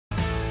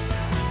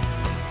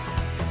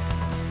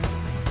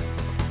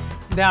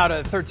Now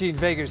to 13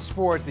 Vegas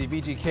sports. The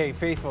VGK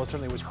faithful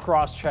certainly was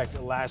cross-checked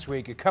last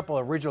week. A couple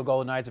of original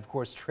Golden Knights, of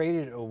course,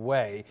 traded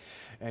away.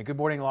 And Good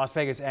Morning Las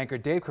Vegas anchor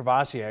Dave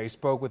Courvoisier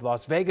spoke with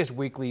Las Vegas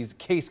Weekly's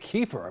Case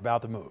Keefer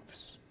about the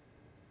moves.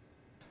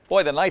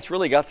 Boy, the Knights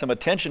really got some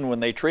attention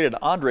when they traded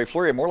Andre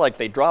Fleury, more like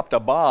they dropped a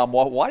bomb.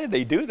 Why did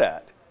they do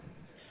that?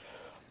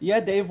 Yeah,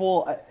 Dave,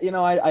 well,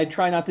 I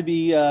try not to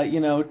be, I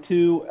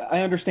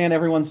understand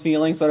everyone's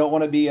feelings, so I don't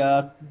want to be,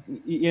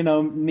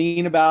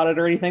 mean about it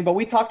or anything. But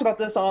we talked about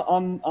this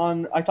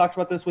I talked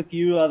about this with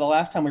you the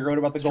last time we wrote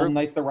about the Golden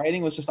Knights. The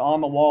writing was just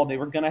on the wall. They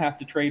were going to have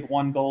to trade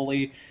one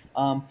goalie.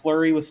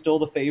 Fleury was still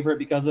the favorite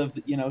because of,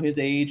 his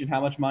age and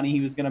how much money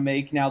he was going to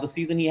make. Now, the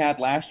season he had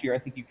last year, I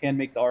think you can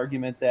make the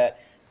argument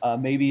that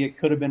maybe it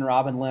could have been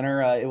Robin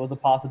Lehner. It was a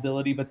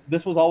possibility, but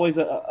this was always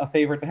a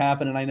favorite to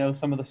happen. And I know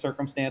some of the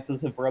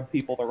circumstances have rubbed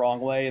people the wrong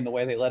way in the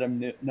way they let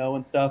him know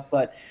and stuff.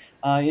 But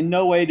in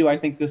no way do I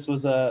think this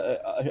was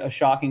a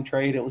shocking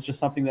trade. It was just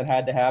something that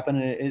had to happen.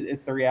 And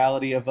it's the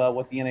reality of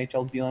what the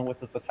NHL is dealing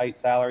with the tight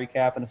salary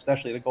cap, and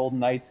especially the Golden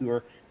Knights, who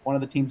are one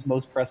of the teams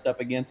most pressed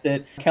up against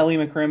it. Kelly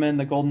McCrimmon,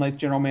 the Golden Knights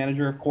general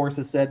manager, of course,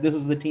 has said this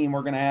is the team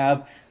we're going to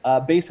have.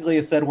 Basically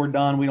has said we're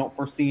done. We don't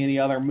foresee any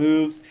other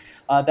moves.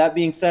 That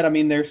being said, I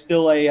mean, there's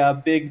still a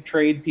big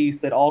trade piece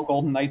that all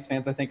Golden Knights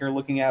fans, I think, are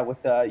looking at with,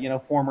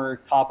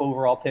 former top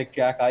overall pick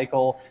Jack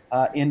Eichel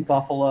in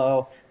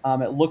Buffalo.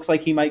 It looks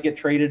like he might get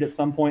traded at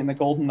some point, and the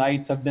Golden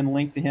Knights have been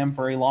linked to him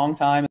for a long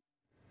time.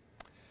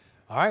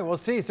 All right, we'll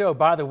see. So,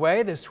 by the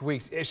way, this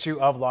week's issue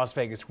of Las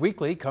Vegas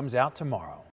Weekly comes out tomorrow.